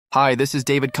Hi, this is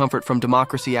David Comfort from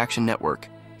Democracy Action Network.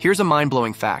 Here's a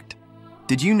mind-blowing fact.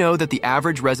 Did you know that the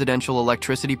average residential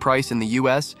electricity price in the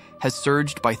US has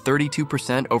surged by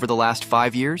 32% over the last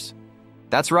 5 years?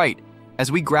 That's right.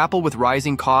 As we grapple with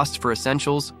rising costs for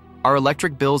essentials, our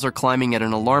electric bills are climbing at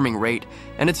an alarming rate,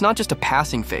 and it's not just a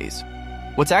passing phase.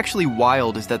 What's actually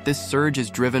wild is that this surge is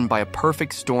driven by a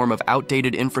perfect storm of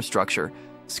outdated infrastructure,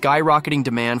 skyrocketing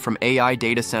demand from AI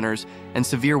data centers, and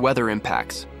severe weather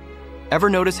impacts. Ever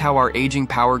notice how our aging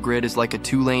power grid is like a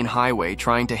two-lane highway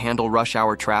trying to handle rush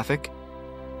hour traffic?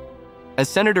 As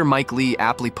Senator Mike Lee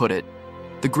aptly put it,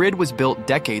 the grid was built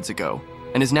decades ago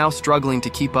and is now struggling to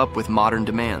keep up with modern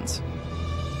demands.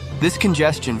 This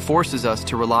congestion forces us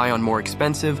to rely on more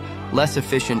expensive, less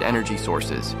efficient energy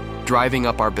sources, driving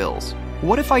up our bills.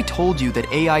 What if I told you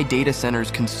that AI data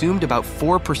centers consumed about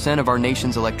 4% of our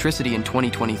nation's electricity in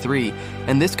 2023,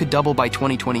 and this could double by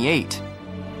 2028?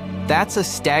 That's a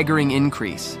staggering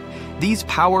increase. These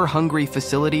power-hungry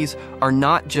facilities are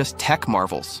not just tech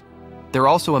marvels. They're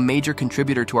also a major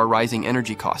contributor to our rising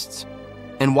energy costs.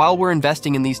 And while we're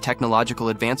investing in these technological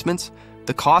advancements,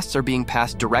 the costs are being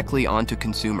passed directly on to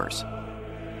consumers.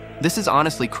 This is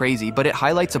honestly crazy, but it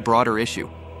highlights a broader issue.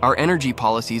 Our energy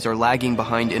policies are lagging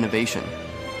behind innovation.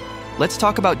 Let's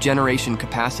talk about generation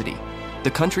capacity.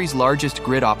 The country's largest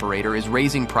grid operator is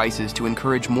raising prices to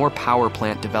encourage more power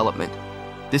plant development.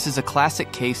 This is a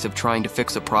classic case of trying to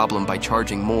fix a problem by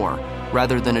charging more,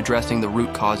 rather than addressing the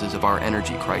root causes of our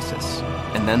energy crisis.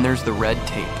 And then there's the red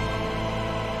tape.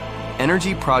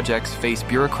 Energy projects face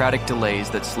bureaucratic delays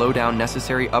that slow down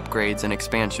necessary upgrades and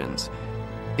expansions.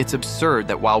 It's absurd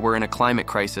that while we're in a climate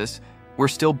crisis, we're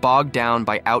still bogged down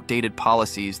by outdated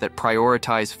policies that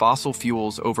prioritize fossil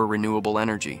fuels over renewable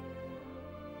energy.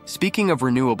 Speaking of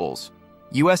renewables,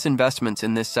 U.S. investments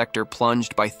in this sector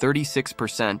plunged by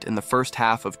 36% in the first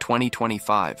half of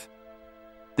 2025.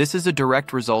 This is a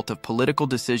direct result of political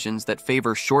decisions that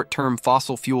favor short-term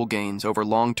fossil fuel gains over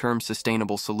long-term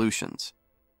sustainable solutions.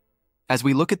 As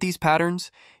we look at these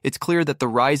patterns, it's clear that the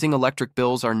rising electric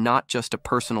bills are not just a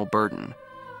personal burden.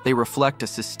 They reflect a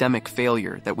systemic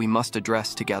failure that we must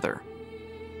address together.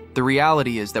 The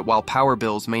reality is that while power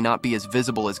bills may not be as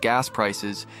visible as gas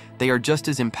prices, they are just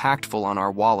as impactful on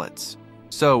our wallets.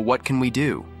 So, what can we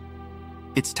do?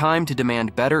 It's time to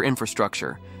demand better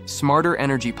infrastructure, smarter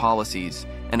energy policies,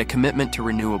 and a commitment to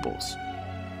renewables.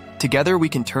 Together, we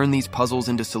can turn these puzzles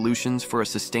into solutions for a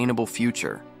sustainable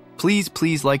future.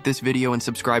 Please like this video and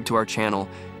subscribe to our channel.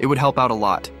 It would help out a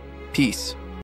lot. Peace.